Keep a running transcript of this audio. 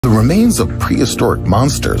The remains of prehistoric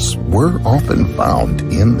monsters were often found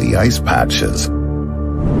in the ice patches.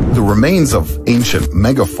 The remains of ancient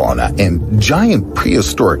megafauna and giant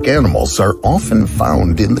prehistoric animals are often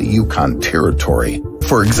found in the Yukon Territory.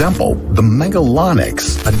 For example, the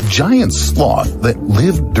Megalonyx, a giant sloth that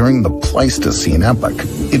lived during the Pleistocene epoch.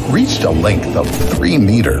 It reached a length of 3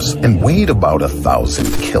 meters and weighed about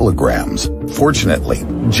 1,000 kilograms. Fortunately,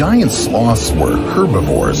 giant sloths were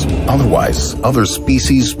herbivores, otherwise other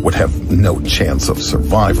species would have no chance of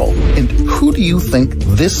survival. And who do you think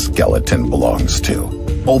this skeleton belongs to?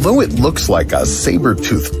 Although it looks like a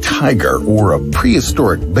saber-toothed tiger or a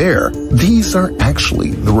prehistoric bear, these are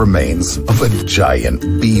actually the remains of a giant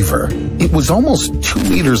beaver. It was almost 2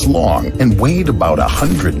 meters long and weighed about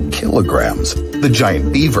 100 kilograms. The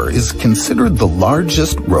giant beaver is considered the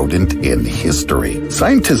largest rodent in history.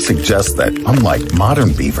 Scientists suggest that, unlike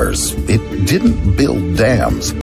modern beavers, it didn't build dams.